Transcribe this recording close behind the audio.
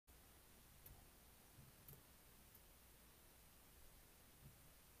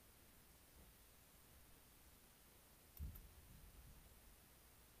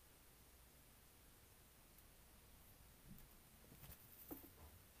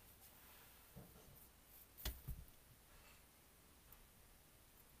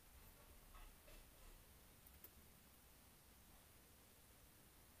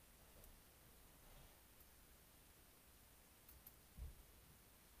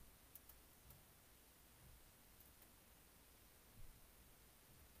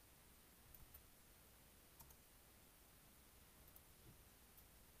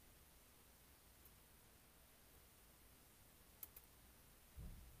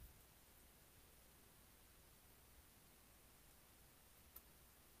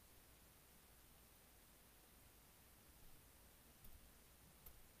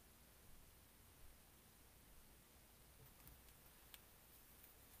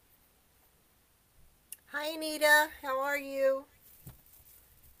Hi Anita, how are you?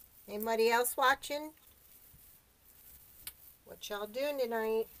 Anybody else watching? What y'all doing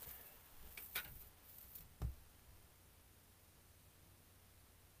tonight?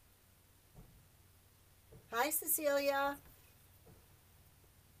 Hi Cecilia.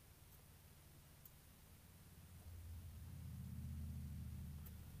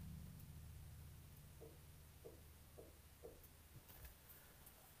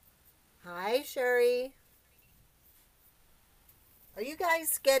 Hi Sherry. Are you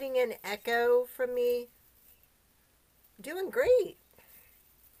guys getting an echo from me? I'm doing great.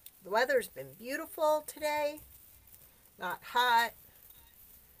 The weather's been beautiful today. Not hot,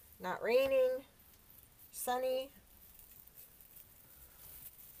 not raining, sunny.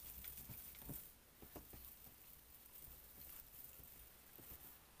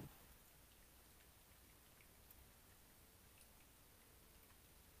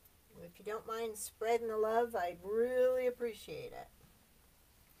 If you don't mind spreading the love, I'd really appreciate it.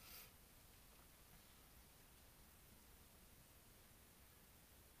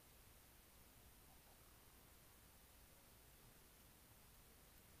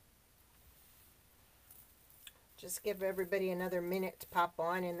 Just give everybody another minute to pop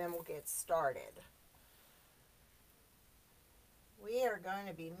on and then we'll get started. We are going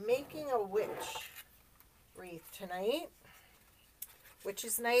to be making a witch wreath tonight.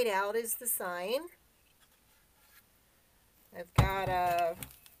 Witch's Night Out is the sign. I've got a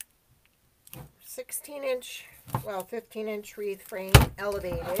 16-inch, well, 15-inch wreath frame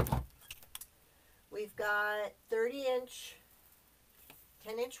elevated. We've got 30-inch,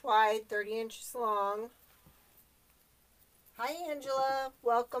 10-inch wide, 30 inches long. Hi, Angela.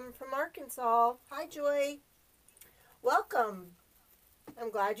 Welcome from Arkansas. Hi, Joy. Welcome. I'm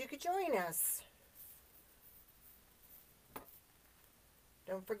glad you could join us.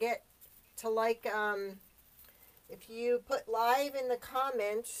 Don't forget to like, if you put live in the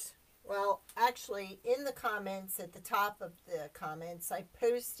comments, well, actually, in the comments at the top of the comments, I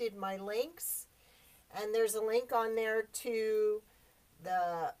posted my links, and there's a link on there to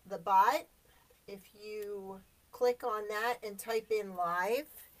the bot. If you click on that and type in live,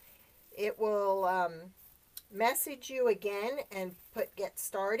 it will message you again and put get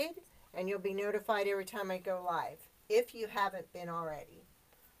started, and you'll be notified every time I go live, if you haven't been already.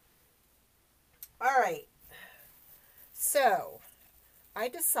 All right, so I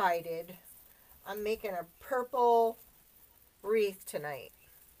decided I'm making a purple wreath tonight.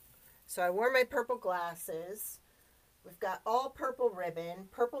 So I wore my purple glasses. We've got all purple ribbon,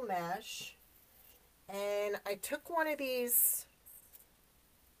 purple mesh, and I took one of these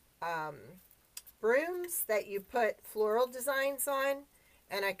brooms that you put floral designs on,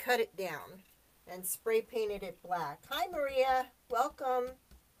 and I cut it down and spray painted it black. Hi Maria, welcome.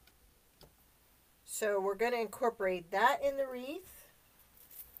 So we're going to incorporate that in the wreath.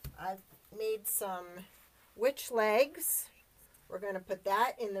 I've made some witch legs. We're going to put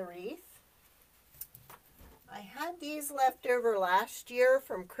that in the wreath. I had these left over last year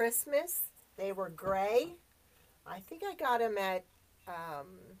from Christmas. They were gray. I think I got them at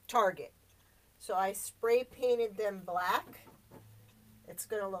Target. So I spray painted them black. It's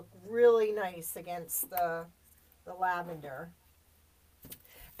going to look really nice against the lavender.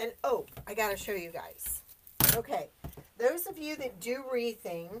 And oh, I got to show you guys. Okay, those of you that do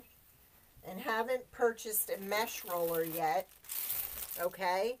wreathing and haven't purchased a mesh roller yet,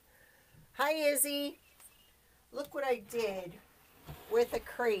 okay? Hi, Izzy. Look what I did with a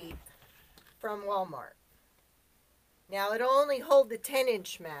crate from Walmart. Now, it'll only hold the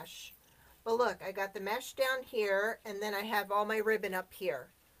 10-inch mesh. But look, I got the mesh down here, and then I have all my ribbon up here.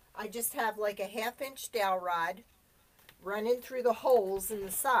 I just have like a 1/2-inch dowel rod running through the holes in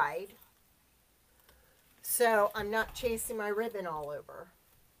the side, so I'm not chasing my ribbon all over.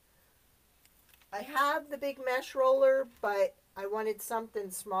 I have the big mesh roller, but I wanted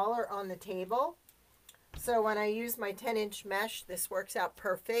something smaller on the table. So when I use my 10-inch mesh, this works out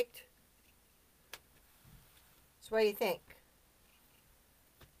perfect. So what do you think?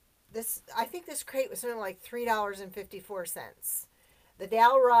 I think this crate was something like $3.54. The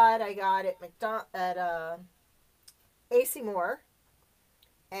dowel rod I got at AC Moore,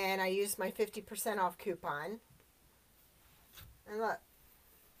 and I used my 50% off coupon. And look,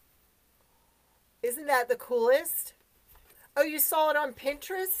 isn't that the coolest? Oh, you saw it on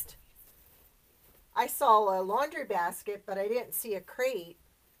Pinterest? I saw a laundry basket, but I didn't see a crate.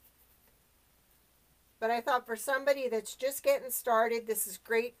 But I thought for somebody that's just getting started, this is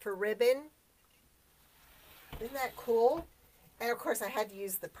great for ribbon. Isn't that cool? And of course I had to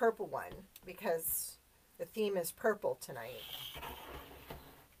use the purple one because the theme is purple tonight.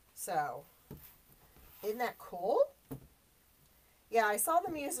 So Isn't that cool? Yeah, I saw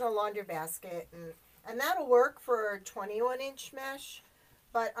them using a laundry basket, and that'll work for a 21-inch mesh,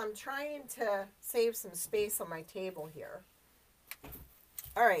 but I'm trying to save some space on my table here.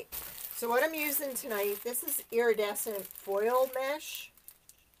 All right, so what I'm using tonight, this is iridescent foil mesh,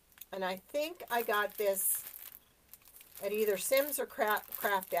 and I think I got this at either Sims or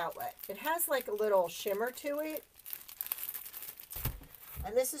Craft Outlet. It has like a little shimmer to it,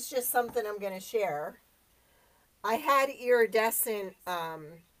 and this is just something I'm going to share. I had iridescent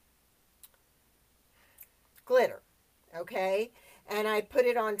glitter, okay? And I put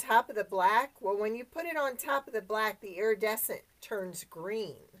it on top of the black. Well, when you put it on top of the black, the iridescent turns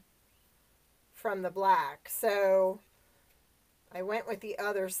green from the black. So I went with the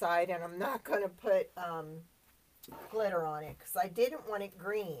other side, and I'm not going to put glitter on it because I didn't want it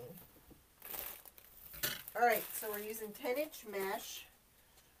green. All right, so we're using 10-inch mesh,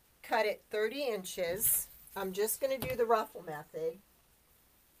 cut it 30 inches. I'm just going to do the ruffle method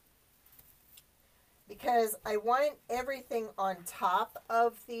because I want everything on top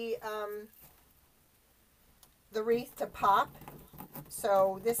of the wreath to pop.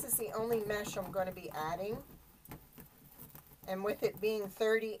 So this is the only mesh I'm going to be adding. And with it being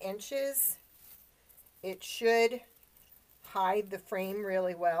 30 inches, it should hide the frame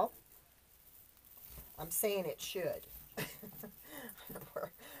really well. I'm saying it should.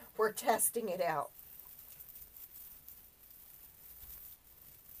 We're testing it out.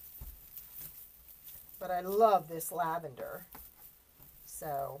 But I love this lavender.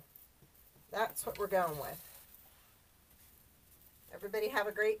 So that's what we're going with. Everybody have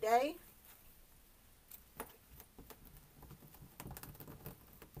a great day.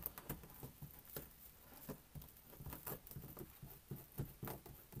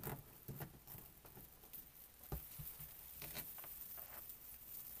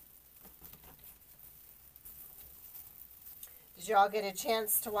 Did y'all get a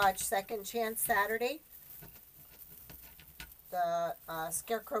chance to watch Second Chance Saturday? The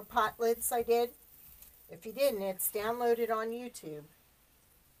scarecrow pot lids I did. If you didn't, it's downloaded on YouTube.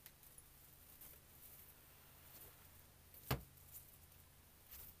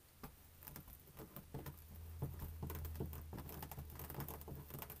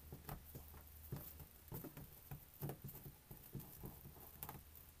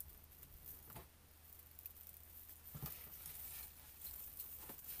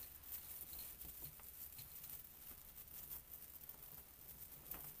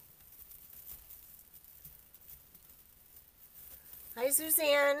 Hi,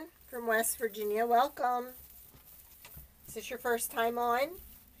 Suzanne from West Virginia. Welcome. Is this your first time on?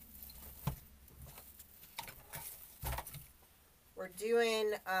 We're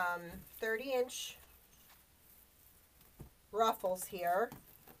doing 30-inch ruffles here.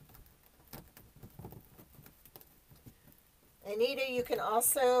 Anita, you can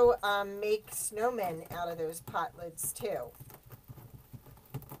also make snowmen out of those pot lids too.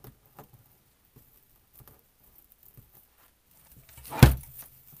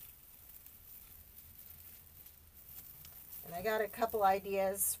 And I got a couple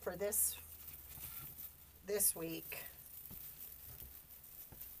ideas for this week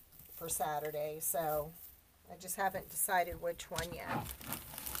for Saturday, so I just haven't decided which one yet.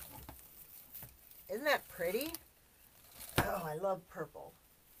 Isn't that pretty? Oh, I love purple.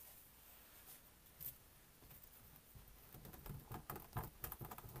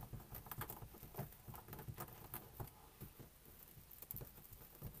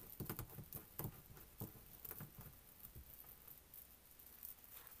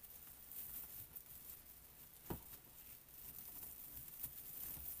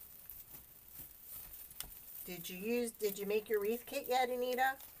 Did you make your wreath kit yet,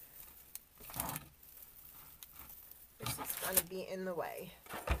 Anita? This is going to be in the way.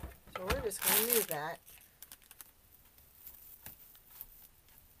 So we're just going to move that.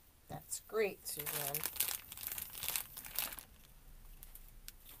 That's great, Suzanne.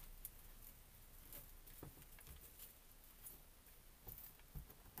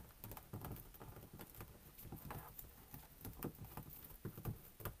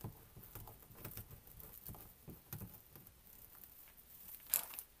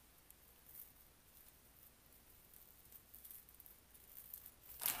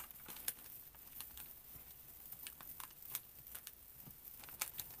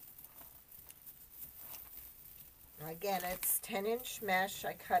 Again, it's 10-inch mesh.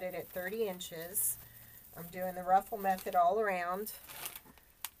 I cut it at 30 inches. I'm doing the ruffle method all around.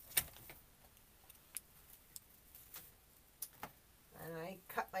 And I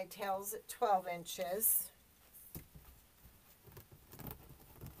cut my tails at 12 inches.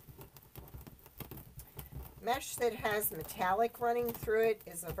 Mesh that has metallic running through it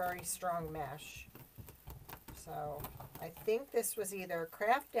is a very strong mesh. So I think this was either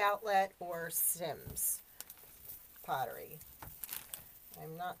Craft Outlet or Sims pottery.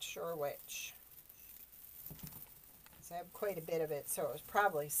 I'm not sure which. So I have quite a bit of it, so it was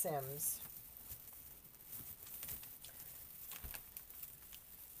probably Sims.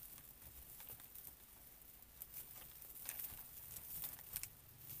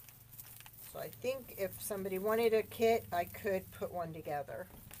 So I think if somebody wanted a kit, I could put one together.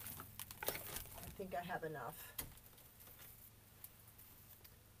 I think I have enough.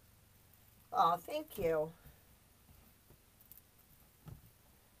 Oh, thank you.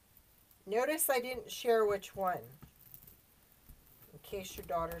 Notice I didn't share which one, in case your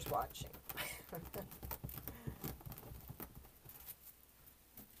daughter's watching.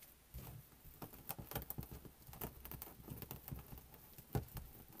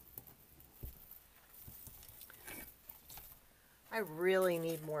 I really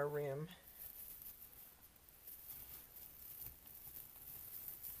need more room.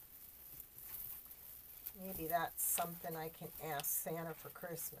 Maybe that's something I can ask Santa for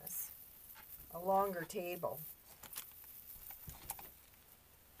Christmas. A longer table.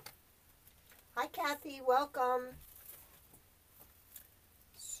 Hi Kathy, welcome.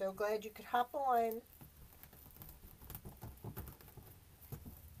 So glad you could hop on.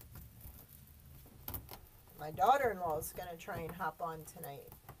 My daughter-in-law is going to try and hop on tonight.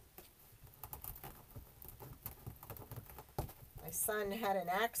 My son had an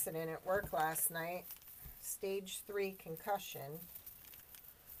accident at work last night. Stage 3 concussion.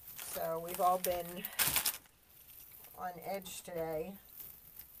 So we've all been on edge today.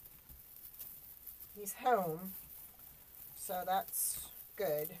 He's home, so that's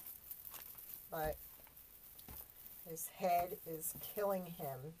good. But his head is killing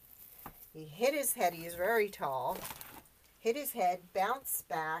him. He hit his head, he's very tall, hit his head, bounced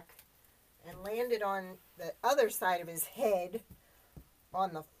back, and landed on the other side of his head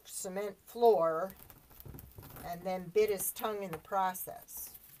on the cement floor, and then bit his tongue in the process.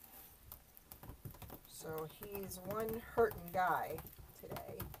 So he's one hurting guy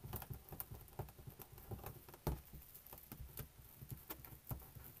today.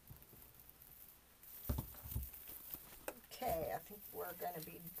 Okay, I think we're going to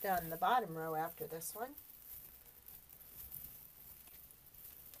be done the bottom row after this one.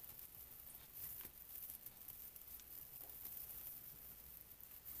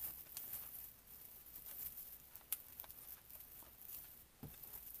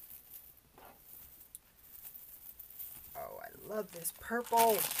 Oh, I love this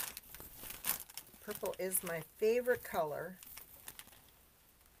purple. Purple is my favorite color.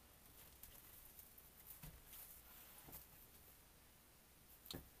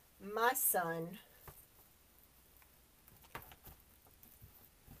 My son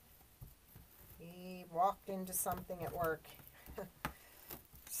he walked into something at work,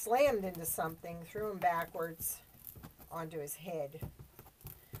 slammed into something, threw him backwards onto his head.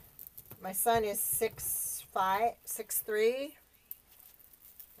 My son is 6'5", 6'3",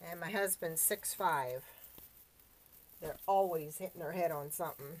 and my husband's 6'5". They're always hitting their head on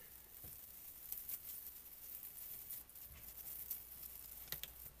something.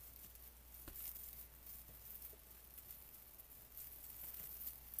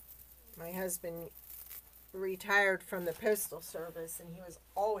 My husband retired from the postal service, and he was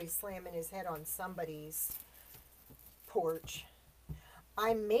always slamming his head on somebody's porch.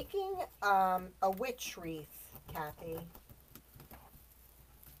 I'm making a witch wreath, Kathy.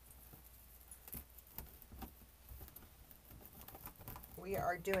 We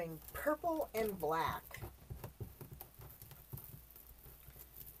are doing purple and black.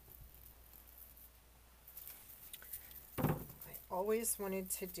 I always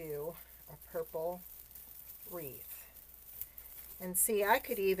wanted to do a purple wreath. And see, I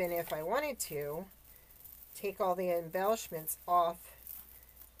could even, if I wanted to, take all the embellishments off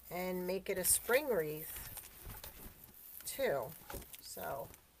and make it a spring wreath too. So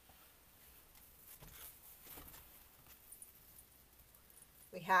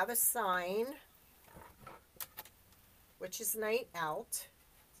we have a sign, which is night out.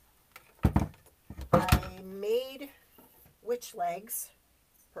 I made witch legs,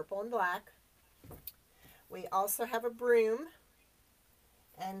 purple and black. We also have a broom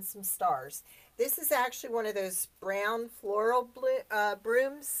and some stars. This is actually one of those brown floral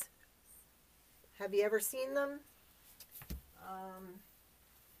brooms. Have you ever seen them?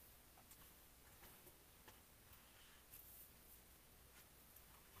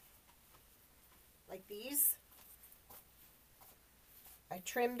 Like these. I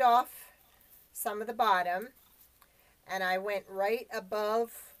trimmed off some of the bottom, and I went right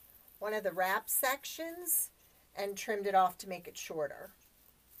above one of the wrap sections and trimmed it off to make it shorter.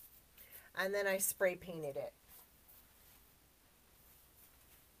 And then I spray painted it.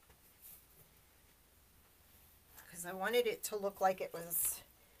 Because I wanted it to look like it was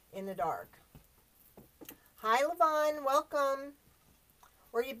in the dark. Hi, Levon. Welcome.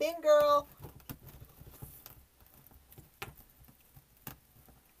 Where you been, girl?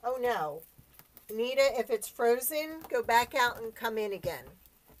 Oh, no. Anita, if it's frozen, go back out and come in again.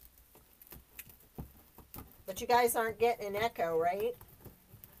 But you guys aren't getting an echo, right?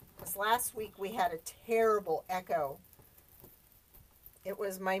 Because last week we had a terrible echo. It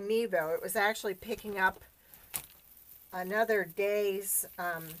was my Mevo. It was actually picking up another day's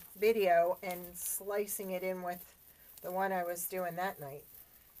video and slicing it in with the one I was doing that night.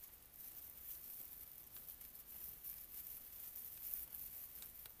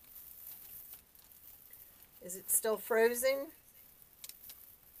 Is it still frozen?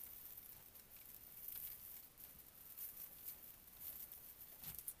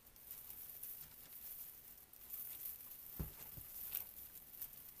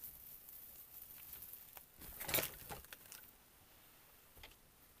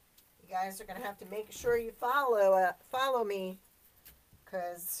 You guys are going to have to make sure you follow me,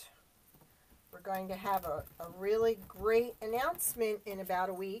 because we're going to have a really great announcement in about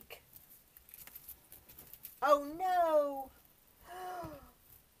a week. Oh no!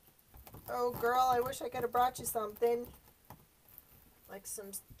 Oh girl, I wish I could have brought you something. Like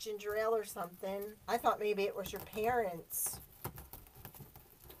some ginger ale or something. I thought maybe it was your parents.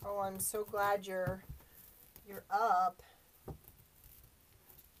 Oh, I'm so glad you're up.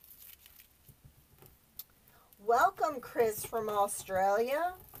 Welcome, Chris from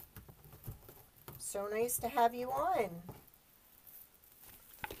Australia. So nice to have you on.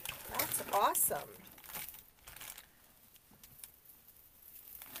 That's awesome.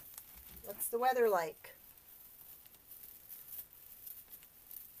 What's the weather like?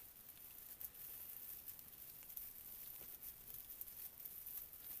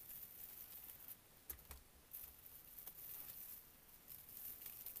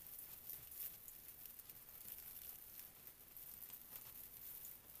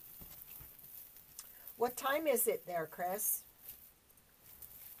 What time is it there, Chris?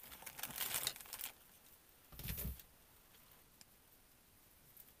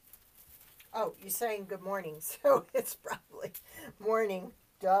 Oh, you're saying good morning, so it's probably morning.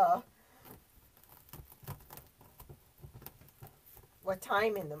 Duh. What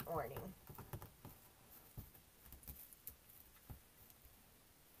time in the morning?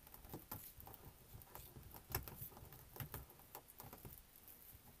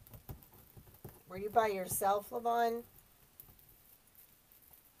 Were you by yourself, Levon?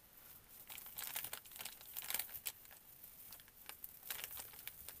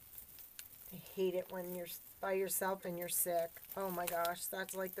 I hate it when you're by yourself and you're sick. Oh my gosh,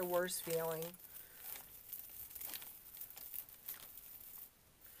 that's like the worst feeling.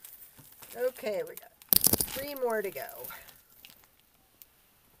 Okay, we got 3 more to go.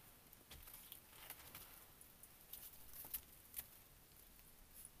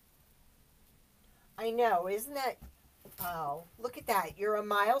 I know, isn't that... Oh, look at that. You're a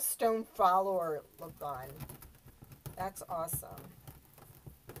milestone follower, Levon. That's awesome.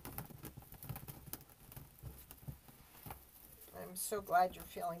 I'm so glad you're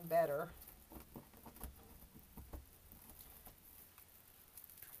feeling better.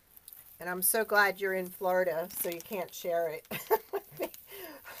 And I'm so glad you're in Florida, so you can't share it with me.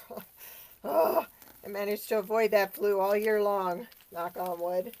 Oh, I managed to avoid that flu all year long. Knock on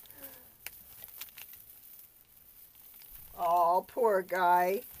wood. Oh, poor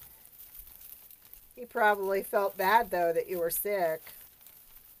guy. He probably felt bad, though, that you were sick.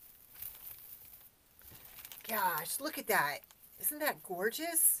 Gosh, look at that. Isn't that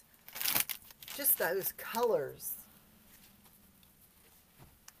gorgeous? Just those colors.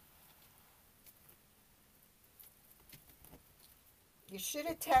 You should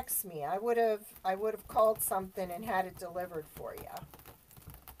have texted me. I would have called something and had it delivered for you.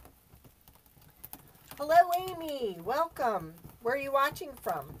 Hello, Amy. Welcome. Where are you watching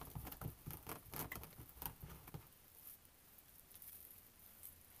from?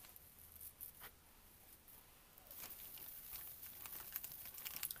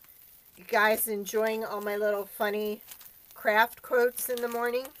 You guys enjoying all my little funny craft quotes in the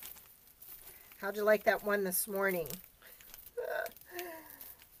morning? How'd you like that one this morning?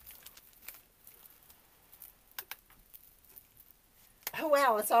 Oh,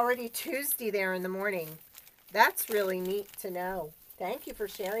 wow, it's already Tuesday there in the morning. That's really neat to know. Thank you for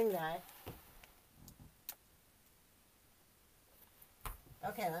sharing that.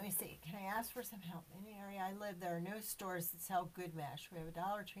 Okay, let me see. Can I ask for some help? In the area I live, there are no stores that sell good mesh. We have a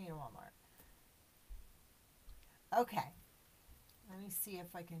Dollar Tree and a Walmart. Okay, let me see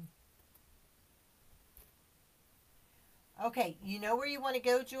if I can. Okay, you know where you want to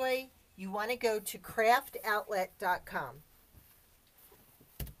go, Joy? You want to go to craftoutlet.com.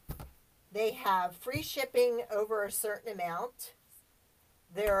 They have free shipping over a certain amount.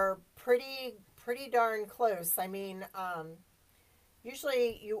 They're pretty darn close. I mean,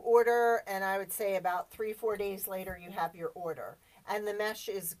 usually you order, and I would say about 3-4 days later you have your order, and the mesh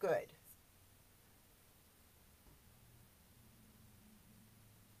is good.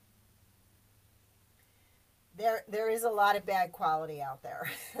 There is a lot of bad quality out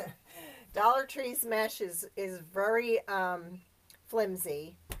there. Dollar Tree's mesh is very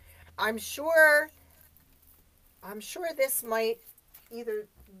flimsy. I'm sure I'm sure this might either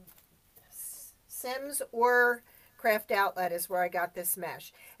Sims or Craft Outlet is where I got this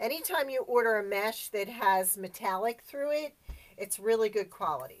mesh. Anytime you order a mesh that has metallic through it, it's really good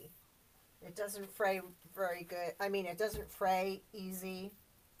quality. It doesn't fray very good. I mean, it doesn't fray easy.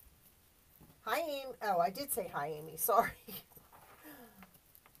 Hi, Amy. Oh, I did say hi, Amy. Sorry.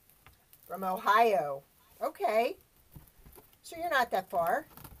 From Ohio. Okay. So you're not that far.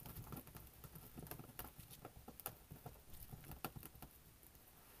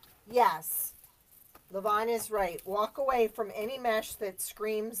 Yes. Levon is right. Walk away from any mesh that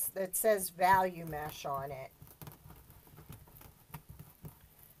screams, that says value mesh on it.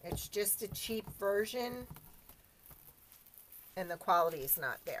 It's just a cheap version and the quality is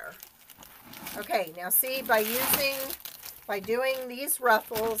not there. Okay, now see, by doing these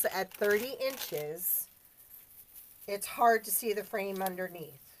ruffles at 30 inches, it's hard to see the frame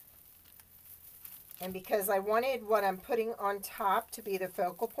underneath. And because I wanted what I'm putting on top to be the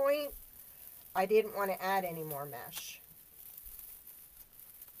focal point, I didn't want to add any more mesh.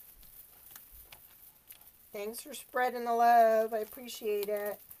 Thanks for spreading the love. I appreciate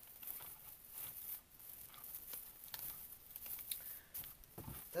it.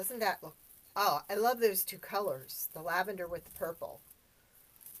 Doesn't that look... Oh, I love those two colors, the lavender with the purple.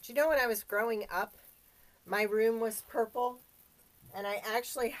 Do you know when I was growing up, my room was purple, and I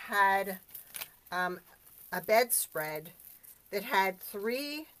actually had a bedspread that had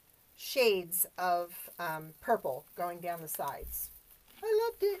 3 shades of purple going down the sides. I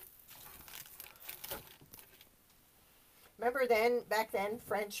loved it. Remember then, back then,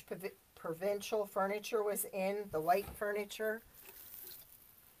 French provincial furniture was in, the white furniture.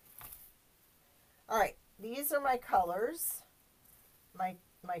 All right, these are my colors, my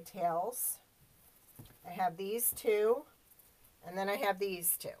tails. I have these 2, and then I have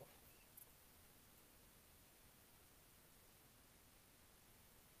these 2.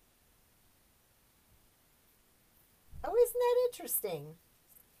 Oh, isn't that interesting?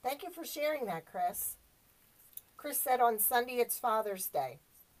 Thank you for sharing that, Chris. Chris said on Sunday it's Father's Day,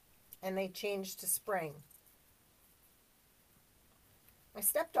 and they changed to spring. My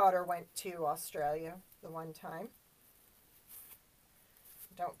stepdaughter went to Australia the one time.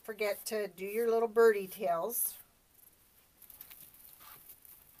 Don't forget to do your little birdie tails.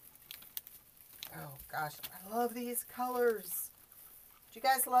 Oh gosh, I love these colors. Do you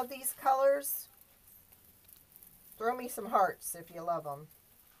guys love these colors? Throw me some hearts if you love them.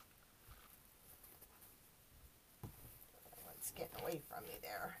 It's getting away from me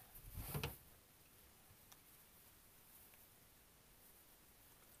there.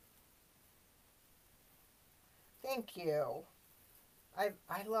 Thank you. I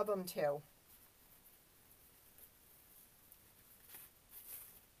love them too.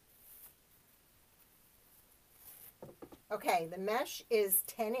 Okay, the mesh is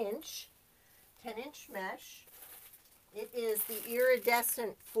 10-inch mesh. It is the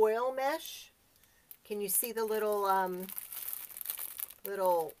iridescent foil mesh. Can you see the little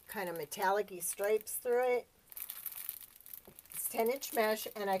kind of metallic-y stripes through it? It's 10-inch mesh,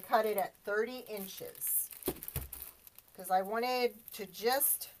 and I cut it at 30 inches. Because I wanted to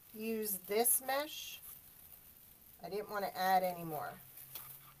just use this mesh. I didn't want to add any more.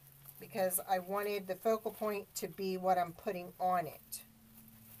 Because I wanted the focal point to be what I'm putting on it.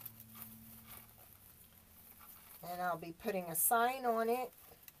 And I'll be putting a sign on it,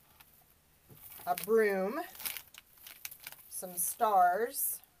 a broom, some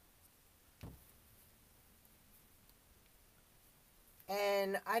stars,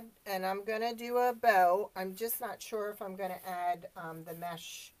 and I'm gonna do a bow. I'm just not sure if I'm gonna add the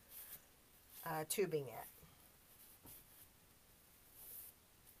mesh tubing yet.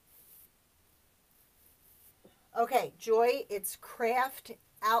 Okay, Joy, it's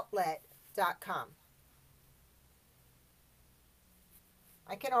craftoutlet.com.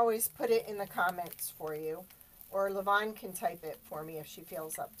 I can always put it in the comments for you, or Levon can type it for me if she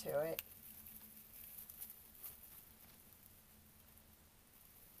feels up to it.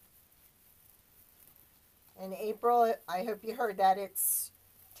 And April, I hope you heard that it's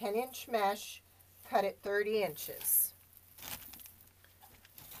 10-inch mesh, cut at 30 inches.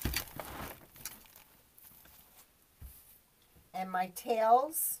 And my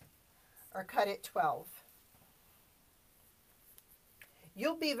tails are cut at 12.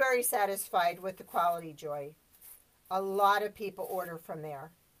 You'll be very satisfied with the quality, Joy. A lot of people order from there.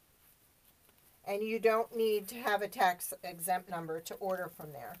 And you don't need to have a tax exempt number to order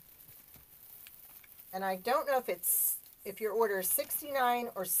from there. And I don't know if your order is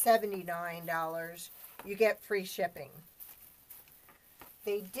 $69 or $79, you get free shipping.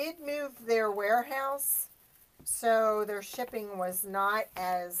 They did move their warehouse, so their shipping was not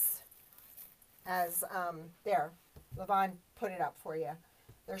as there. Levon put it up for you.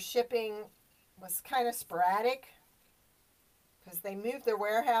 Their shipping was kind of sporadic because they moved their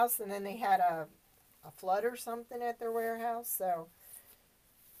warehouse and then they had a flood or something at their warehouse. So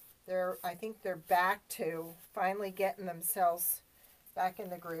I think they're back to finally getting themselves back in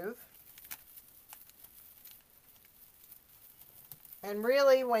the groove. And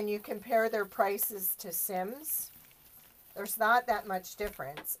really, when you compare their prices to Sims, there's not that much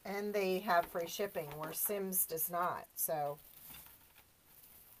difference. And they have free shipping, where Sims does not. So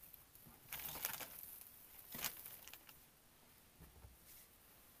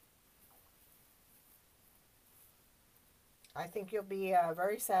I think you'll be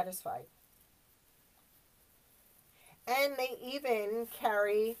very satisfied. And they even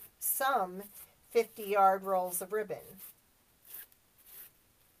carry some 50-yard rolls of ribbon.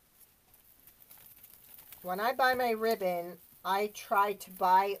 When I buy my ribbon, I try to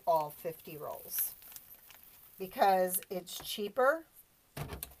buy all 50 rolls because it's cheaper.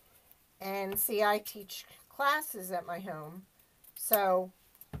 And see, I teach classes at my home, so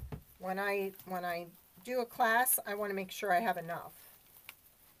when I do a class, I want to make sure I have enough.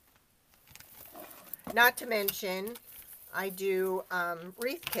 Not to mention, I do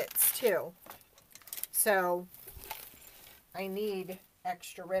wreath kits too, so I need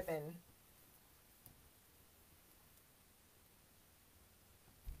extra ribbon.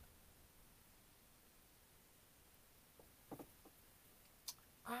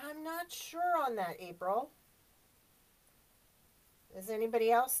 I'm not sure on that, April. Does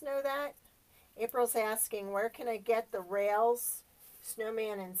anybody else know that? April's asking, where can I get the rails,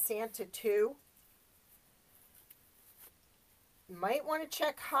 Snowman and Santa 2? You might want to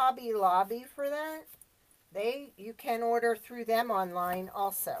check Hobby Lobby for that. You can order through them online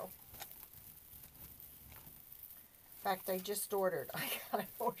also. In fact, I just ordered. I got an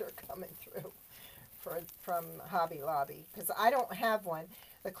order coming through from Hobby Lobby because I don't have one.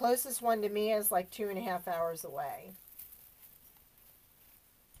 The closest one to me is like 2.5 hours away.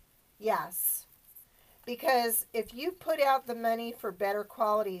 Yes, because if you put out the money for better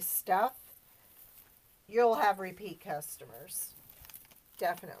quality stuff, you'll have repeat customers.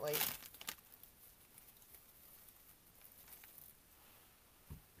 Definitely.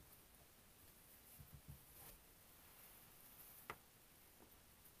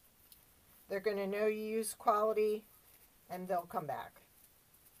 They're going to know you use quality and they'll come back.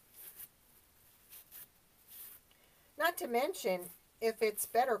 Not to mention, if it's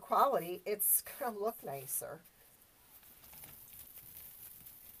better quality, it's going to look nicer.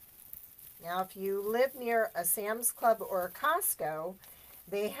 Now, if you live near a Sam's Club or a Costco,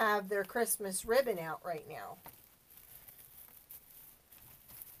 they have their Christmas ribbon out right now.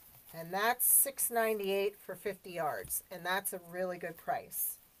 And that's $6.98 for 50 yards. And that's a really good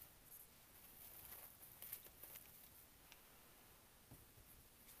price.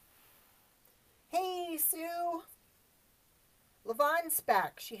 Hey, Sue. Levon's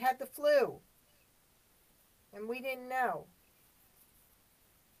back. She had the flu. And we didn't know.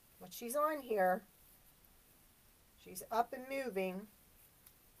 But she's on here. She's up and moving.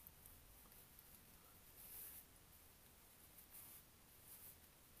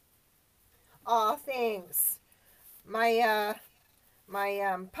 Aw, thanks. My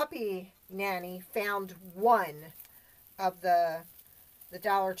puppy nanny found one of the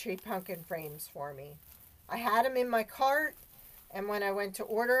Dollar Tree pumpkin frames for me. I had them in my cart, and when I went to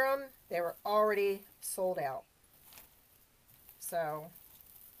order them, they were already sold out. So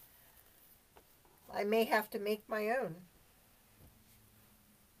I may have to make my own.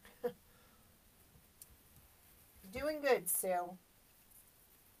 Doing good, Sue.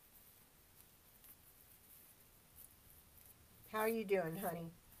 How are you doing,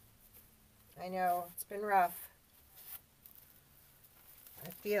 honey? I know, it's been rough. I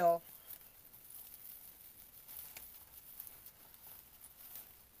feel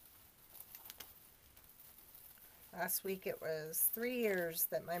last week it was 3 years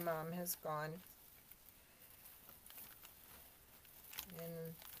that my mom has gone.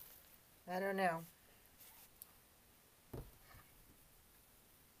 And I don't know.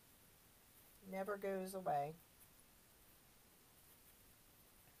 Never goes away.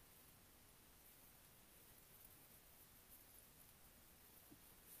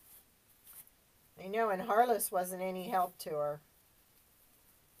 I know, and Harless wasn't any help to her.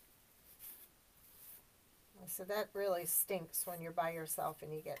 So that really stinks when you're by yourself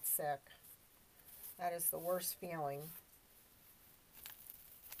and you get sick. That is the worst feeling.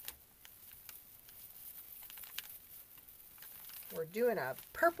 We're doing a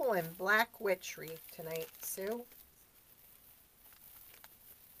purple and black witch wreath tonight, Sue.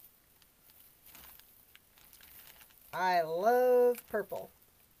 I love purple.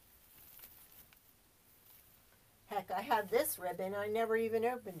 Heck, I have this ribbon. I never even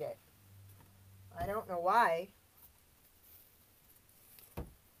opened it. I don't know why.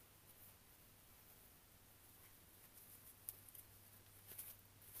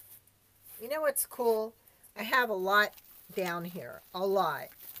 You know what's cool? I have a lot down here. A lot.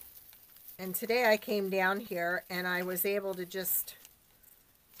 And today I came down here and I was able to just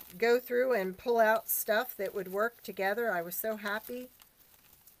go through and pull out stuff that would work together. I was so happy.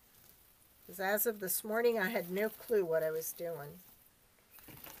 Because as of this morning, I had no clue what I was doing.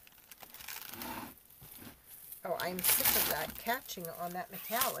 Oh, I'm sick of that catching on that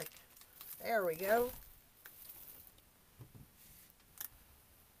metallic. There we go.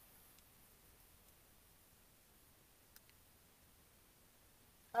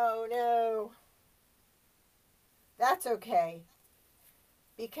 Oh no. That's okay.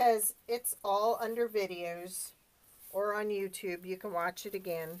 Because it's all under videos or on YouTube. You can watch it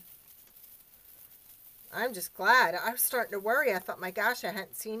again. I'm just glad. I was starting to worry. I thought, my gosh, I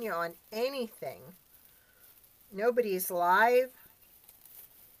hadn't seen you on anything. Nobody's live.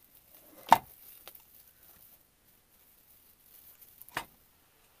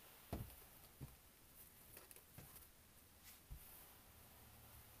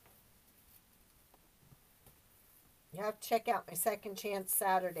 You have to check out my Second Chance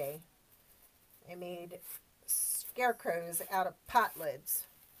Saturday. I made scarecrows out of pot lids.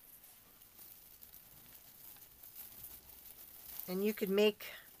 And you could make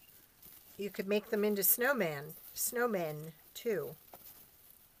them into snowmen too.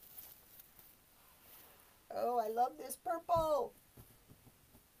 Oh, I love this purple.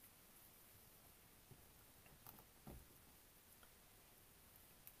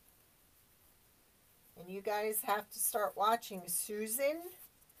 And you guys have to start watching Susan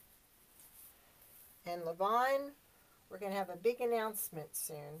and Levon. We're going to have a big announcement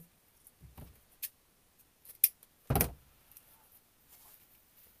soon.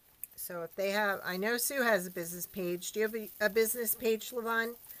 So if they have, I know Sue has a business page. Do you have a business page,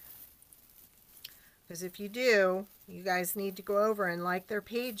 Levon? Because if you do, you guys need to go over and like their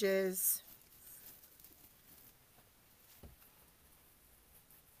pages.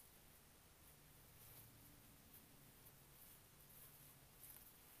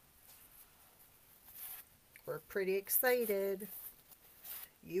 We're pretty excited.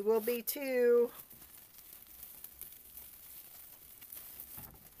 You will be too.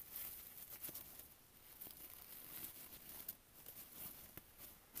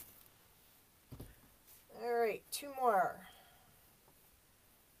 All right, 2 more.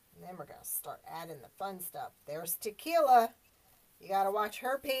 And then we're going to start adding the fun stuff. There's Tequila. You got to watch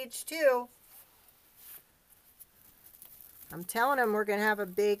her page too. I'm telling them we're going to have a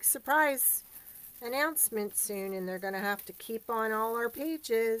big surprise announcement soon, and they're going to have to keep on all our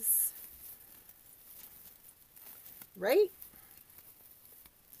pages. Right?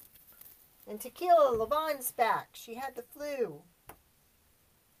 And Tequila, Levon's back. She had the flu.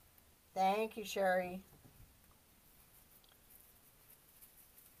 Thank you, Sherry.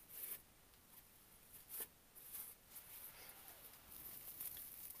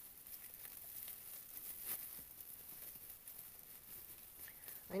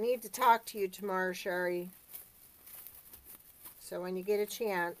 I need to talk to you tomorrow, Sherry. So when you get a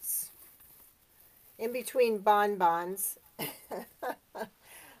chance, in between bonbons,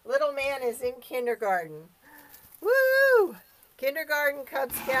 little man is in kindergarten. Woo! Kindergarten,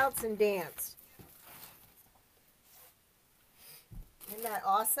 Cub Scouts, and dance. Isn't that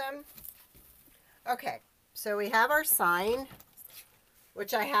awesome? Okay, so we have our sign,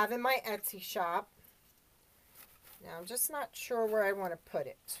 which I have in my Etsy shop. Now, I'm just not sure where I want to put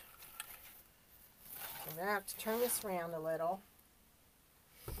it. I'm going to have to turn this around a little.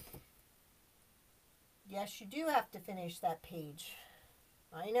 Yes, you do have to finish that page.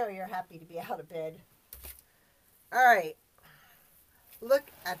 I know you're happy to be out of bed. All right. Look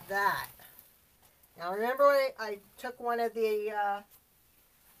at that. Now remember when I took one of the,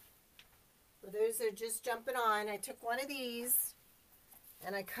 for those that are just jumping on, I took one of these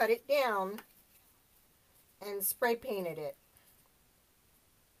and I cut it down and spray painted it.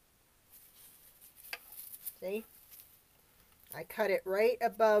 See? I cut it right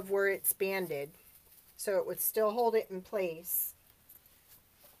above where it's banded so it would still hold it in place.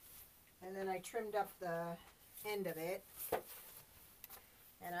 And then I trimmed up the end of it.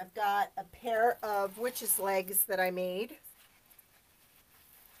 And I've got a pair of witch's legs that I made.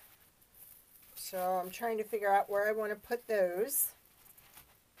 So I'm trying to figure out where I want to put those.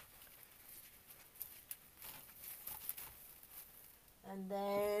 And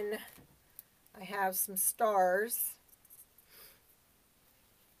then I have some stars.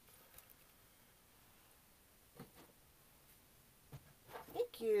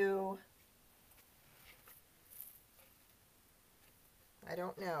 Thank you. I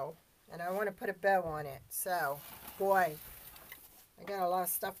don't know. And I want to put a bow on it. So, boy, I got a lot of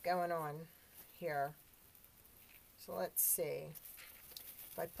stuff going on here. So let's see.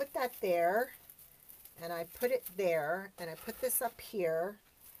 If I put that there, and I put it there, and I put this up here,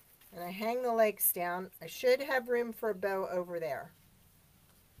 and I hang the legs down, I should have room for a bow over there.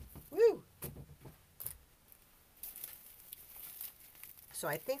 Woo! So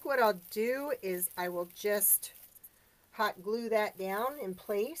I think what I'll do is I will just hot glue that down in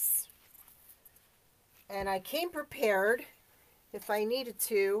place. And I came prepared if I needed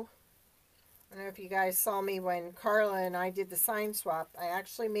to. I don't know if you guys saw me when Carla and I did the sign swap. I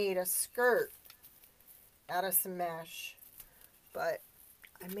actually made a skirt out of some mesh, but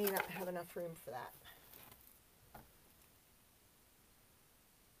I may not have enough room for that.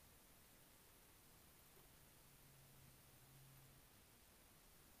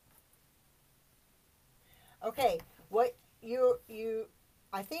 Okay, what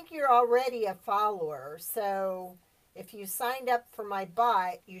I think you're already a follower, so if you signed up for my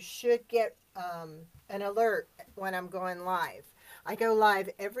bot, you should get an alert when I'm going live. I go live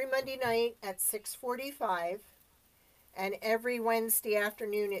every Monday night at 6:45 and every Wednesday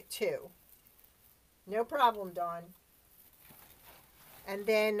afternoon at 2. No problem, Dawn. And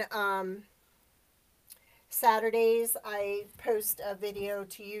then Saturdays I post a video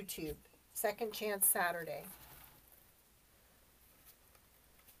to YouTube. Second Chance Saturday.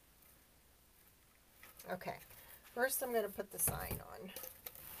 Okay, first I'm going to put the sign on.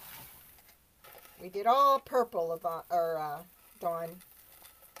 We did all purple, Dawn.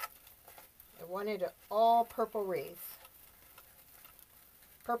 I wanted it all purple wreath.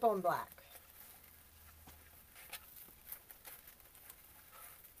 Purple and black.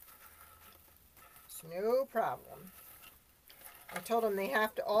 So no problem. I told them they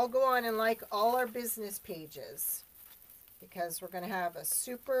have to all go on and like all our business pages because we're going to have a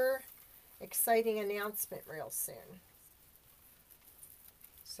super exciting announcement real soon.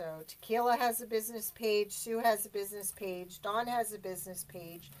 So Tequila has a business page, Sue has a business page, Dawn has a business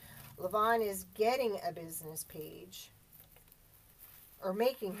page, Levon is getting a business page, or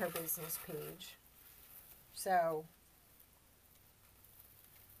making her business page. So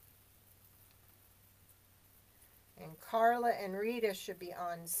and Carla and Rita should be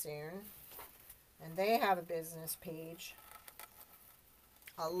on soon. And they have a business page.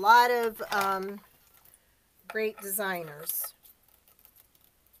 A lot of great designers.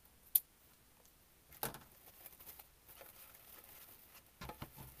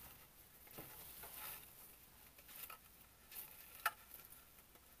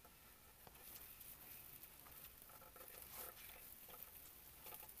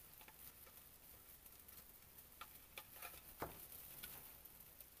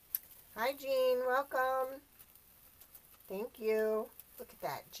 Hi, Jean. Welcome. Thank you. Look at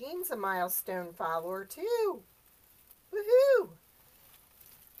that. Jean's a milestone follower, too. Woohoo!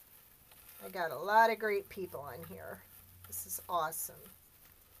 I got a lot of great people on here. This is awesome.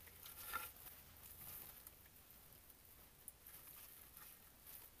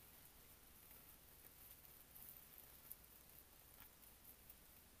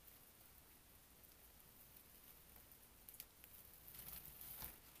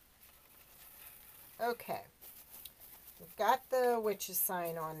 Okay. We've got the witch's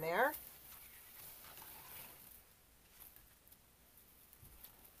sign on there.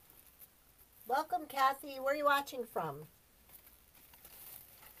 Welcome, Kathy. Where are you watching from?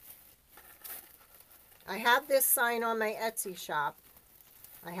 I have this sign on my Etsy shop.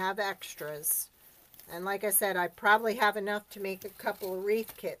 I have extras. And like I said, I probably have enough to make a couple of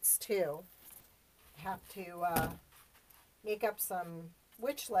wreath kits too. have to make up some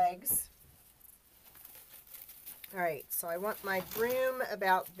witch legs. All right, so I want my broom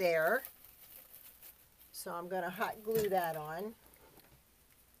about there. So I'm going to hot glue that on.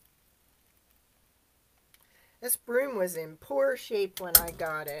 This broom was in poor shape when I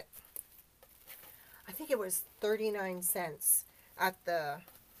got it. I think it was 39 cents at the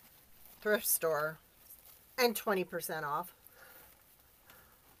thrift store and 20% off.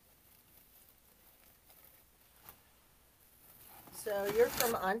 So you're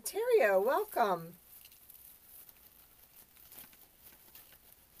from Ontario. Welcome.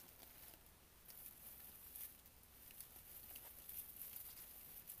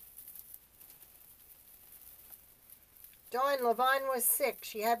 Dawn, Levon was sick.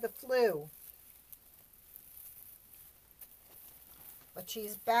 She had the flu. But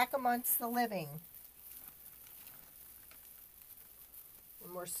she's back amongst the living.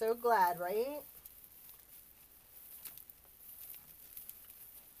 And we're so glad, right?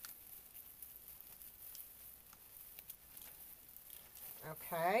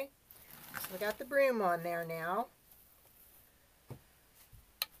 Okay. So we got the broom on there now.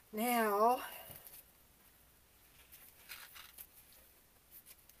 Now,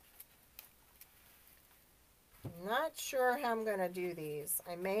 I'm not sure how I'm going to do these.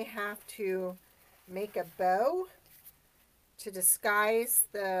 I may have to make a bow to disguise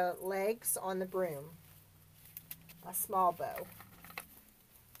the legs on the broom. A small bow.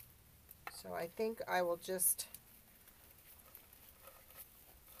 So I think I will just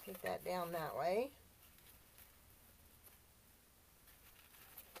take that down that way.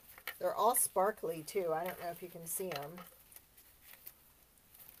 They're all sparkly too. I don't know if you can see them.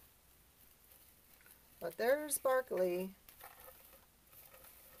 But they're sparkly.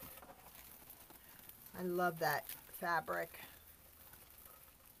 I love that fabric.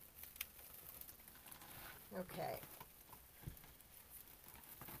 Okay.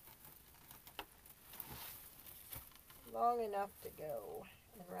 Long enough to go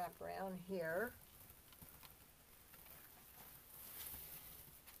and wrap around here.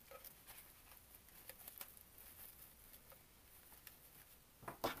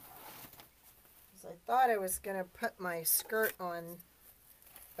 I thought I was going to put my skirt on,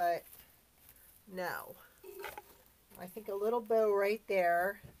 but no. I think a little bow right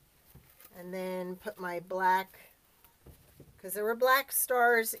there, and then put my black, because there were black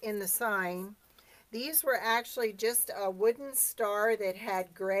stars in the sign. These were actually just a wooden star that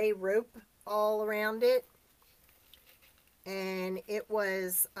had gray rope all around it, and it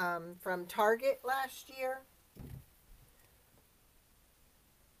was from Target last year.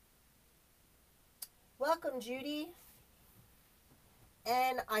 Welcome, Judy.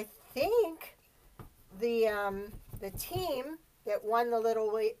 And I think the team that won the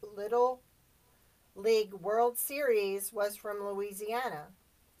Little League World Series was from Louisiana.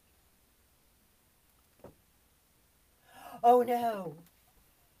 Oh no.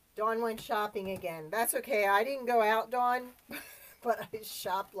 Dawn went shopping again. That's okay. I didn't go out, Dawn, but I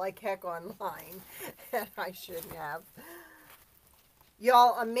shopped like heck online, and I shouldn't have.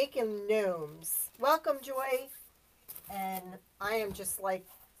 Y'all, I'm making gnomes. Welcome, Joy. And I am just like,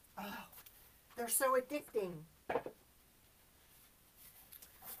 oh, they're so addicting.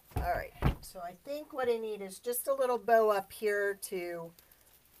 All right, so I think what I need is just a little bow up here to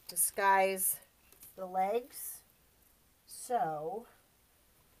disguise the legs. So,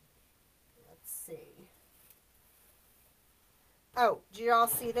 let's see. Oh, did y'all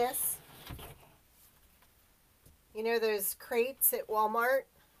see this? You know those crates at Walmart?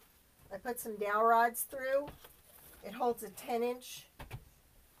 I put some dowel rods through. It holds a 10-inch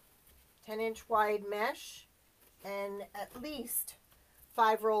wide mesh and at least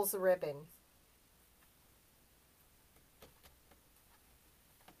 5 rolls of ribbon.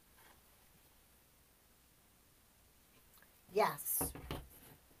 Yes,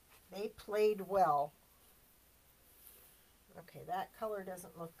 they played well. Okay, that color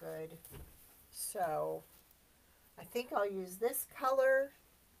doesn't look good. So I think I'll use this color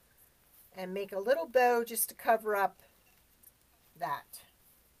and make a little bow just to cover up that.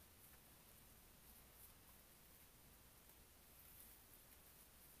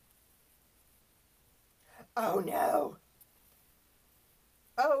 Oh no!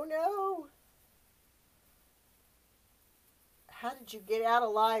 Oh no! How did you get out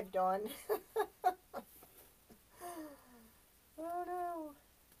alive, Dawn? Oh no.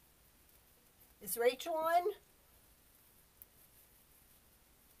 Is Rachel on?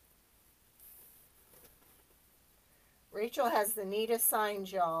 Rachel has the neatest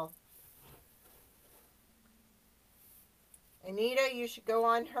signs, y'all. Anita, you should go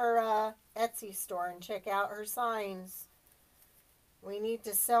on her Etsy store and check out her signs. We need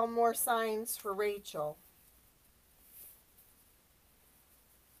to sell more signs for Rachel.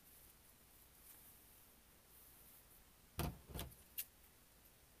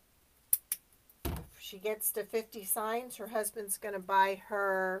 If she gets to 50 signs, her husband's going to buy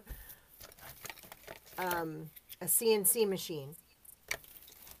her a CNC machine.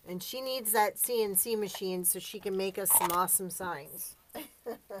 And she needs that CNC machine so she can make us some awesome signs.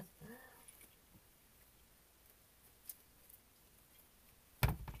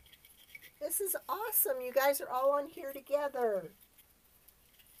 This is awesome. You guys are all on here together.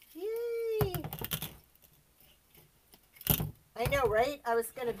 Yay! I know, right? I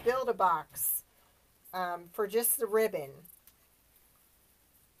was going to build a box for just the ribbon.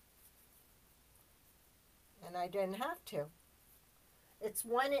 And I didn't have to. It's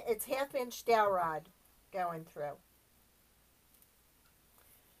 1/2-inch dowel rod going through.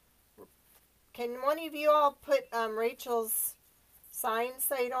 Can one of you all put Rachel's sign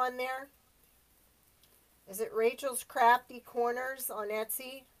site on there? Is it Rachel's Crafty Corners on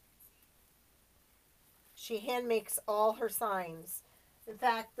Etsy? She hand makes all her signs. In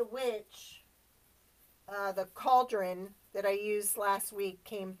fact, the witch, the cauldron that I used last week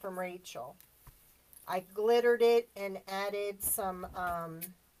came from Rachel. I glittered it and added some,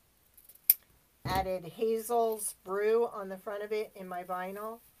 added Hazel's Brew on the front of it in my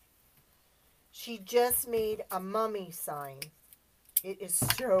vinyl. She just made a mummy sign. It is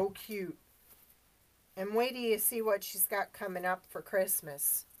so cute. And wait till you see what she's got coming up for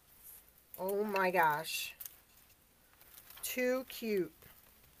Christmas. Oh my gosh. Too cute.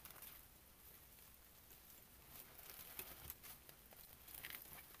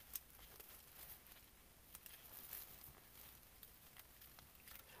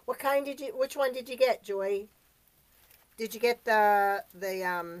 What kind did you, which one did you get, Joy? Did you get the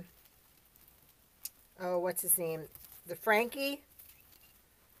oh, what's his name? The Frankie?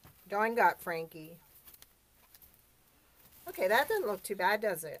 Dawn got Frankie. Okay, that doesn't look too bad,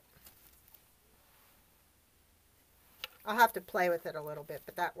 does it? I'll have to play with it a little bit,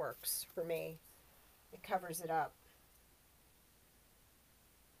 but that works for me. It covers it up.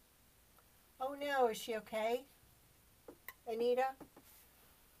 Oh no, is she okay? Anita?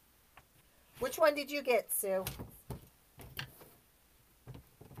 Which one did you get, Sue?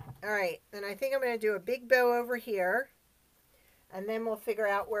 Alright, and I think I'm going to do a big bow over here. And then we'll figure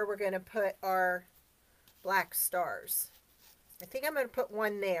out where we're going to put our black stars. I think I'm going to put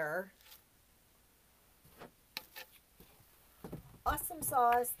one there. Awesome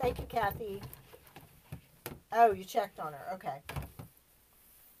sauce. Thank you, Kathy. Oh, you checked on her. Okay.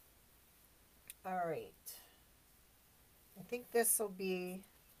 Alright. I think this will be...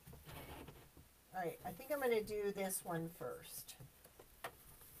 Alright, I think I'm going to do this one first.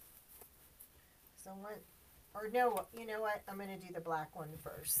 So what... Or no, you know what? I'm going to do the black one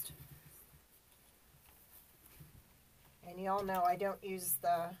first. And you all know I don't use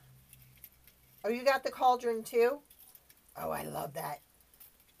the... Oh, you got the cauldron too? Oh, I love that.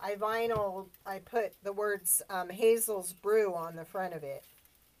 I put the words Hazel's Brew on the front of it.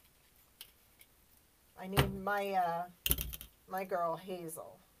 I named my girl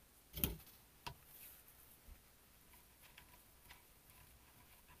Hazel.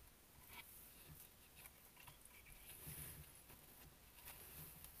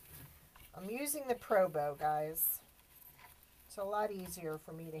 I'm using the probow, guys. It's a lot easier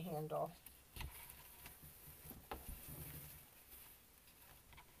for me to handle.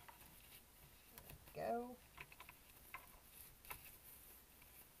 There we go.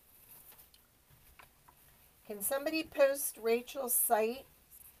 Can somebody post Rachel's site,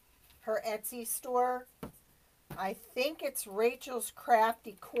 her Etsy store? I think it's Rachel's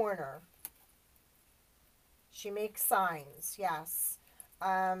Crafty Corner. She makes signs, yes.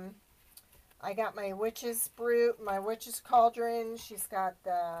 I got my witch's brew, my witch's cauldron. She's got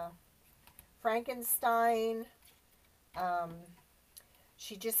the Frankenstein.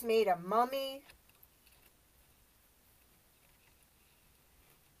 She just made a mummy.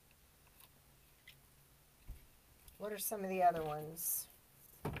 What are some of the other ones?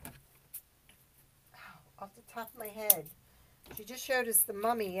 Oh, off the top of my head. She just showed us the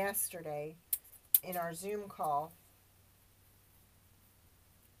mummy yesterday in our Zoom call.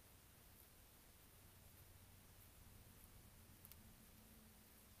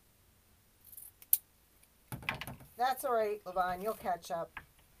 That's all right, Levon. You'll catch up.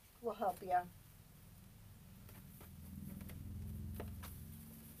 We'll help you.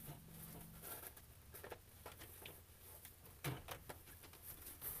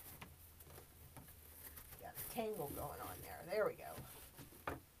 Yeah. tangle going on there. There we go.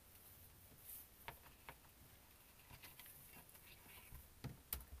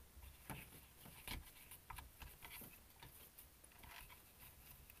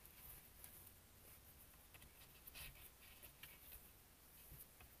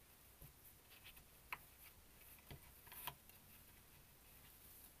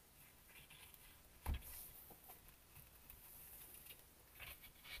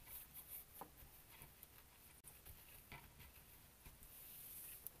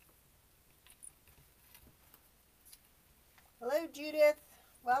 Hello, Judith.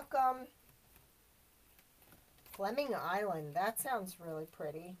 Welcome. Fleming Island. That sounds really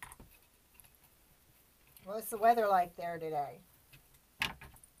pretty. What's the weather like there today?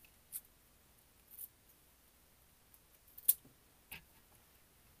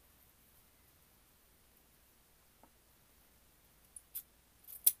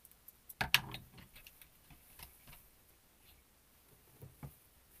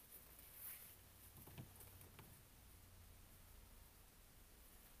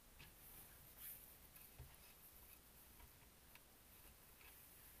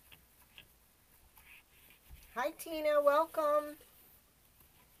 Hi, Tina. Welcome.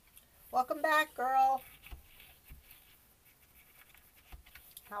 Welcome back, girl.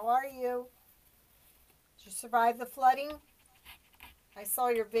 How are you? Did you survive the flooding? I saw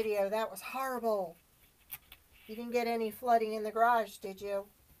your video. That was horrible. You didn't get any flooding in the garage, did you?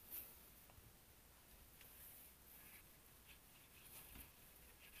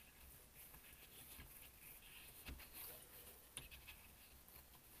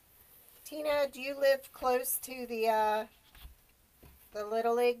 Tina, do you live close to the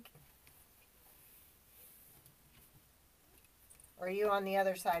Little League? Or are you on the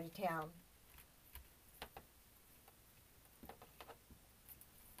other side of town?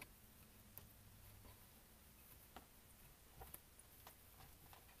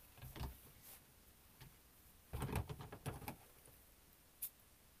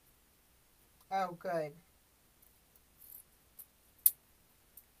 Oh, good.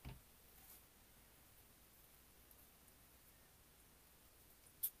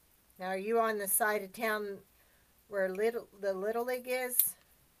 Now, are you on the side of town where the Little League is?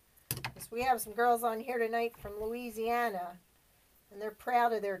 Because we have some girls on here tonight from Louisiana, and they're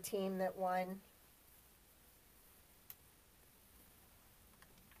proud of their team that won.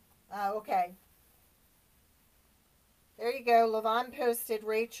 Oh, okay. There you go. Lavon posted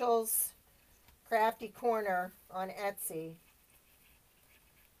Rachel's Crafty Corner on Etsy.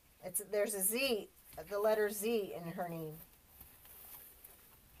 There's a Z, the letter Z in her name.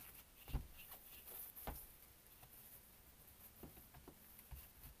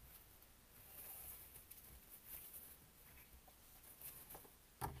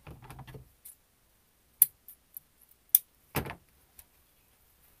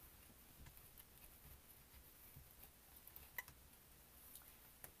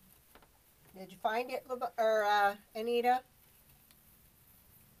 Did you find it, Anita?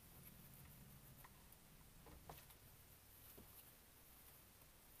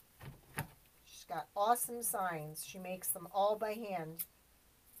 She's got awesome signs. She makes them all by hand.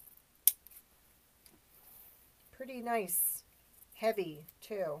 Pretty nice. Heavy,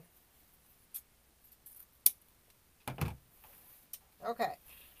 too. Okay.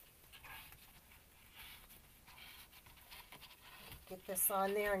 Get this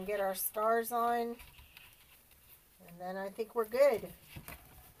on there and get our stars on. And then I think we're good.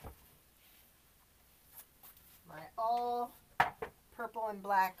 My all purple and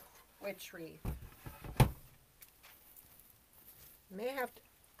black witch wreath. May have to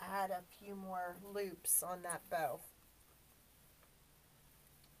add a few more loops on that bow.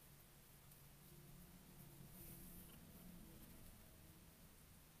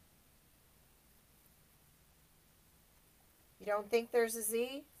 You don't think there's a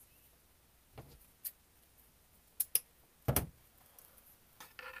Z?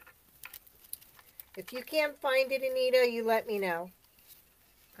 If you can't find it, Anita, you let me know.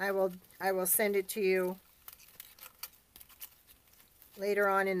 I will send it to you later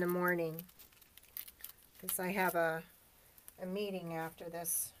on in the morning, because I have a meeting after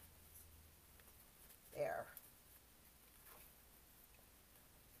this. There.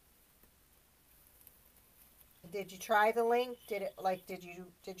 Did you try the link? Did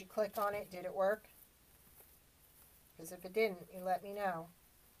you click on it? Did it work? Because if it didn't, you let me know.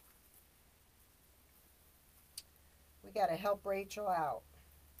 We got to help Rachel out.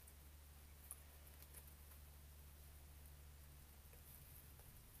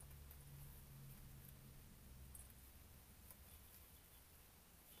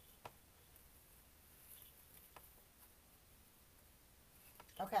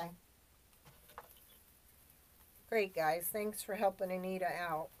 Okay. Great, guys. Thanks for helping Anita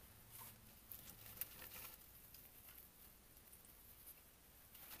out.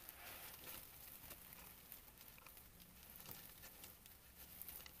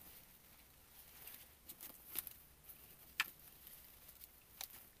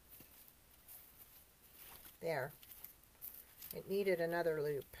 There. It needed another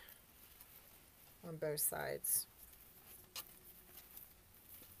loop on both sides.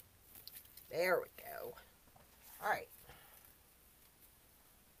 There we go. All right.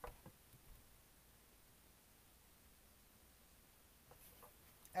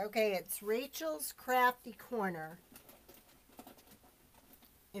 Okay, it's Rachel's Crafty Corner.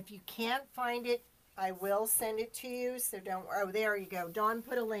 If you can't find it, I will send it to you, so don't... Oh, there you go. Dawn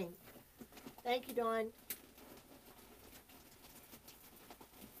put a link. Thank you, Dawn.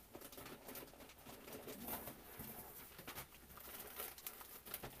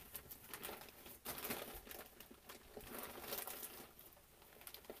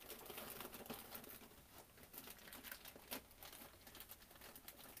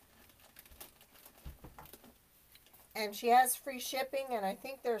 And she has free shipping, and I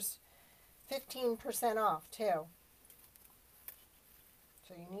think there's 15% off, too.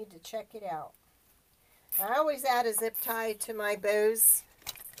 So you need to check it out. I always add a zip tie to my bows,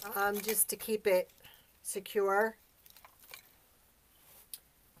 just to keep it secure.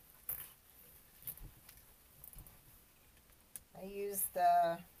 I use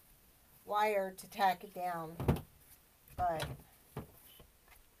the wire to tack it down, but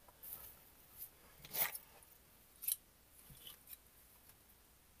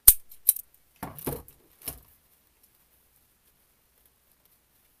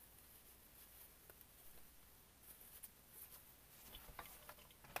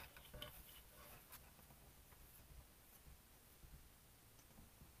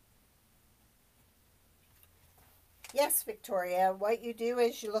yes, Victoria, what you do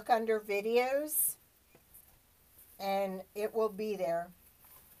is you look under videos and it will be there.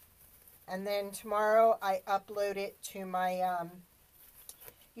 And then tomorrow I upload it to my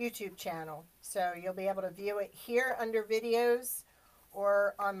YouTube channel. So you'll be able to view it here under videos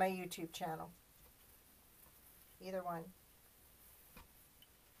or on my YouTube channel. Either one.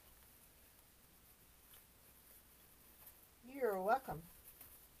 You're welcome.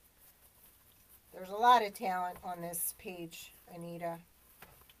 There's a lot of talent on this page, Anita.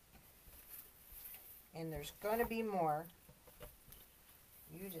 And there's going to be more.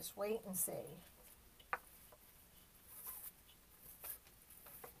 You just wait and see.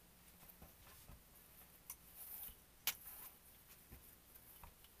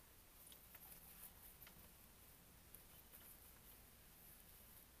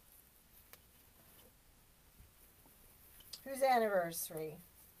 Whose anniversary?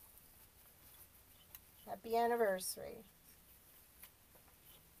 Happy anniversary.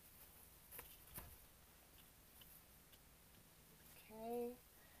 Okay.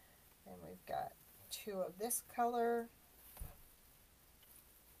 And we've got 2 of this color.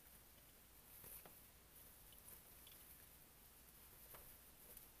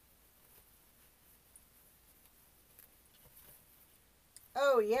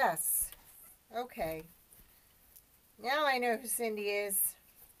 Oh, yes. Okay. Now I know who Cindy is.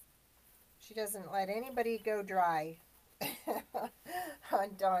 She doesn't let anybody go dry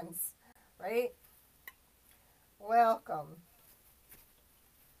on Dawn's, right? Welcome.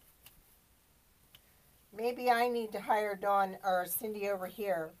 Maybe I need to hire Dawn or Cindy over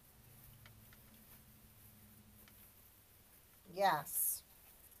here. Yes.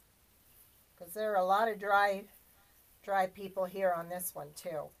 Because there are a lot of dry people here on this one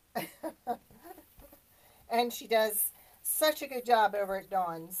too. And she does such a good job over at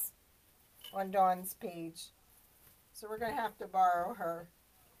Dawn's, on Dawn's page. So we're going to have to borrow her.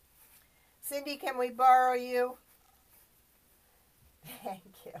 Cindy, can we borrow you? Thank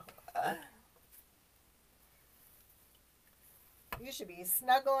you. You should be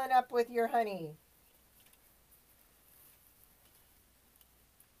snuggling up with your honey.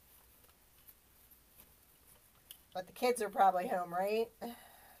 But the kids are probably home, right?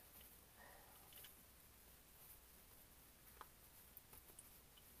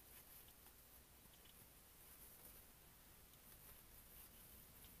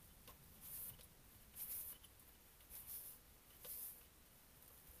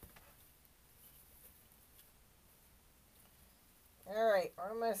 All right, we're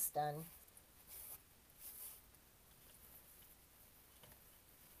almost done.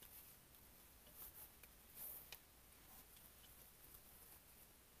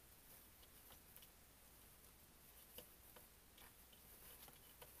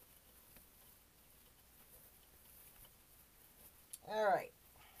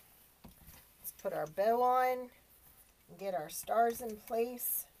 put our bow on and get our stars in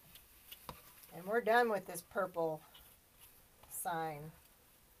place. And we're done with this purple sign.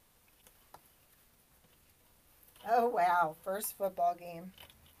 Oh wow, first football game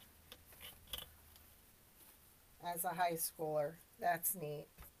as a high schooler. That's neat.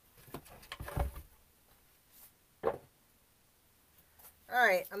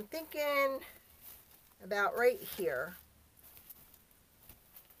 Alright, I'm thinking about right here.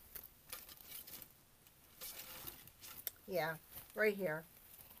 Yeah, right here.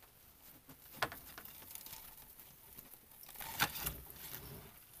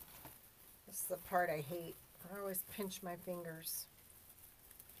 This is the part I hate. I always pinch my fingers.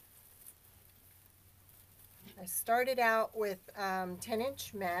 I started out with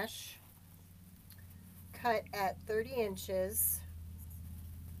 10-inch mesh, cut at 30 inches,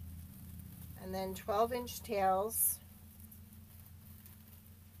 and then 12-inch tails.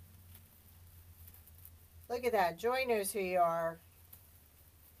 Look at that. Joy knows who you are.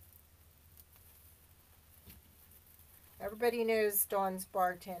 Everybody knows Dawn's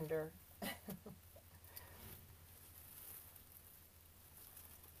bartender. Okay,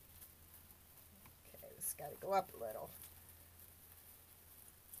 this got to go up a little.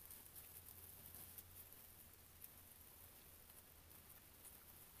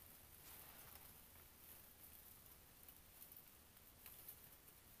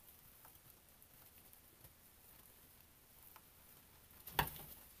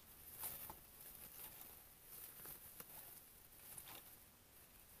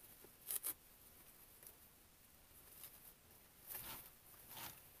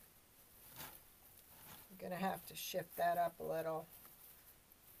 Gonna have to shift that up a little.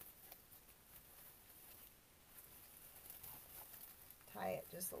 Tie it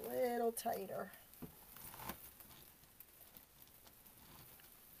just a little tighter.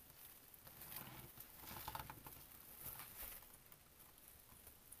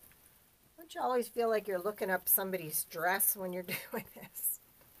 Don't you always feel like you're looking up somebody's dress when you're doing this?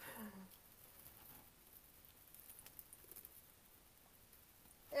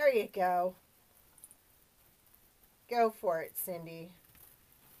 There you go. Go for it, Cindy.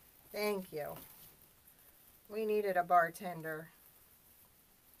 Thank you. We needed a bartender.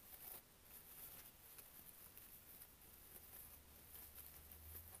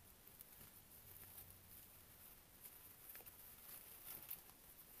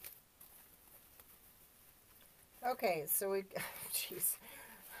 Okay, so we, jeez,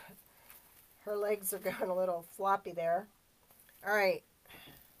 her legs are going a little floppy there. All right,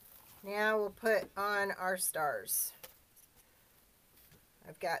 now we'll put on our stars.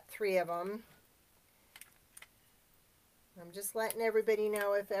 I've got 3 of them. I'm just letting everybody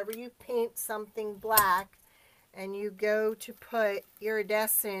know, if ever you paint something black and you go to put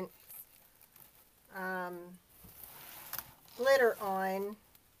iridescent glitter on,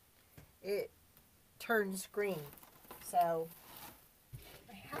 it turns green. So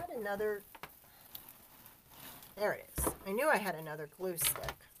I had another, there it is. I knew I had another glue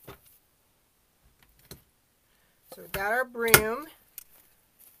stick. So we've got our broom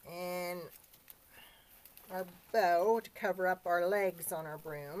and our bow to cover up our legs on our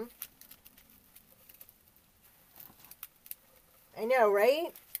broom. I know,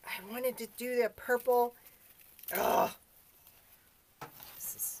 right? I wanted to do the purple. Ugh.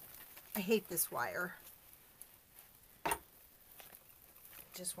 I hate this wire. It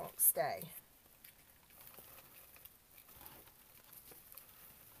just won't stay.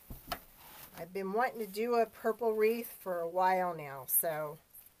 I've been wanting to do a purple wreath for a while now, so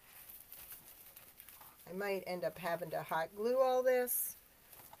I might end up having to hot glue all this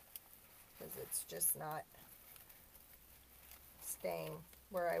because it's just not staying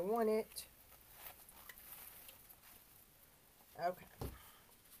where I want it. Okay.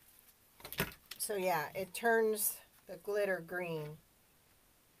 So yeah, it turns the glitter green.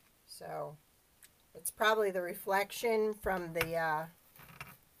 So it's probably the reflection from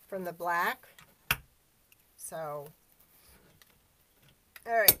the black. So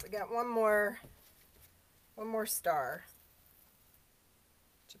all right, we got one more star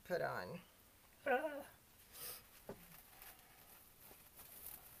to put on.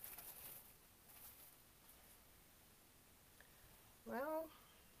 Well,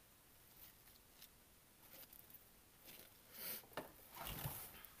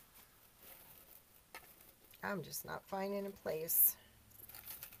 I'm just not finding a place.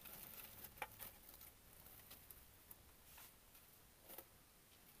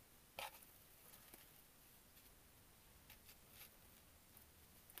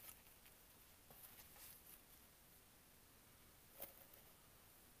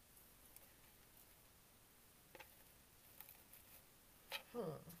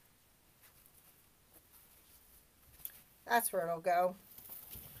 That's where it'll go.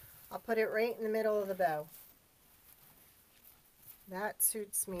 I'll put it right in the middle of the bow. That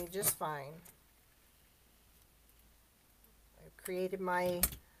suits me just fine. I've created my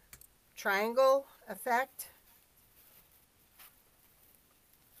triangle effect.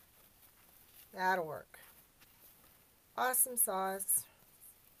 That'll work. Awesome sauce.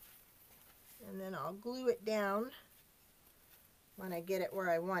 And then I'll glue it down when I get it where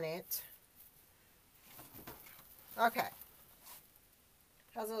I want it. Okay.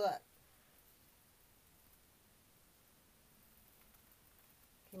 How's it look?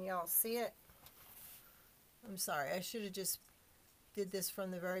 Can y'all see it? I'm sorry, I should have just did this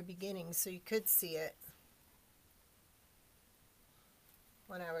from the very beginning so you could see it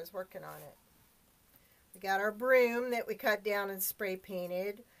when I was working on it. We got our broom that we cut down and spray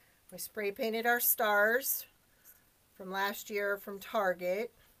painted. We spray painted our stars from last year from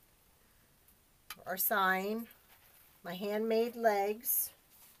Target. Our sign. My handmade legs.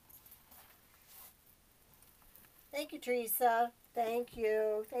 Thank you, Teresa. Thank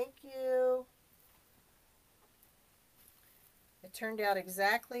you. Thank you. It turned out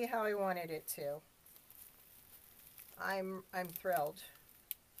exactly how I wanted it to. I'm thrilled.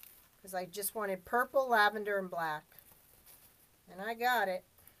 Because I just wanted purple, lavender, and black. And I got it.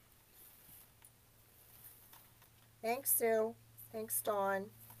 Thanks, Sue. Thanks, Dawn.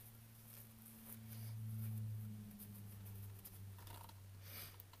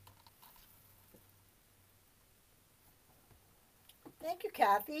 Thank you,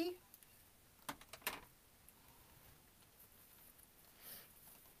 Kathy.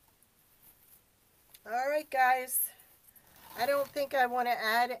 All right, guys. I don't think I want to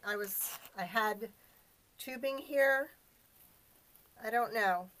add. I had tubing here. I don't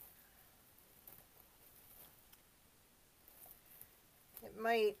know. It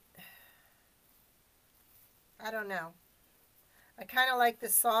might. I don't know. I kind of like the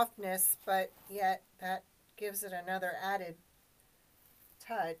softness, but yet that gives it another added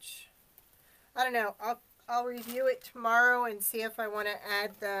touch. I don't know. I'll review it tomorrow and see if I want to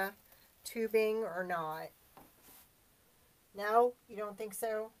add the tubing or not. No, you don't think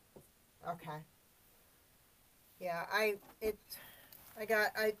so? Okay. Yeah,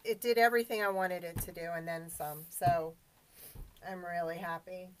 it did everything I wanted it to do and then some. So I'm really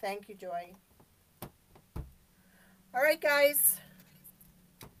happy. Thank you, Joy. All right, guys.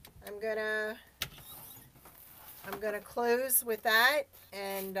 I'm gonna close with that,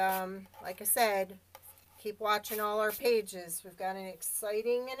 and like I said, keep watching all our pages. We've got an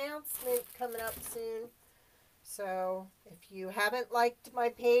exciting announcement coming up soon. So if you haven't liked my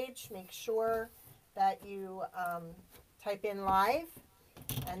page, make sure that you type in live,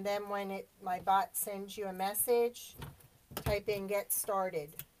 and then when my bot sends you a message, type in get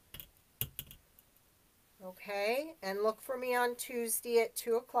started. Okay, and look for me on Tuesday at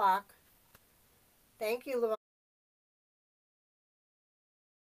 2 o'clock. Thank you, Lavon.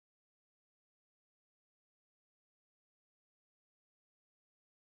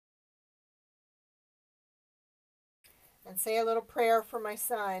 And say a little prayer for my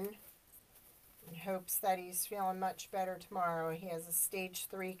son in hopes that he's feeling much better tomorrow. He has a stage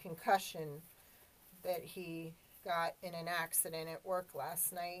 3 concussion that he got in an accident at work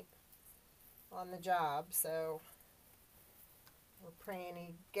last night on the job. So we're praying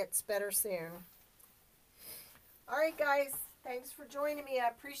he gets better soon. All right, guys. Thanks for joining me. I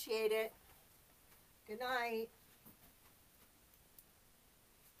appreciate it. Good night.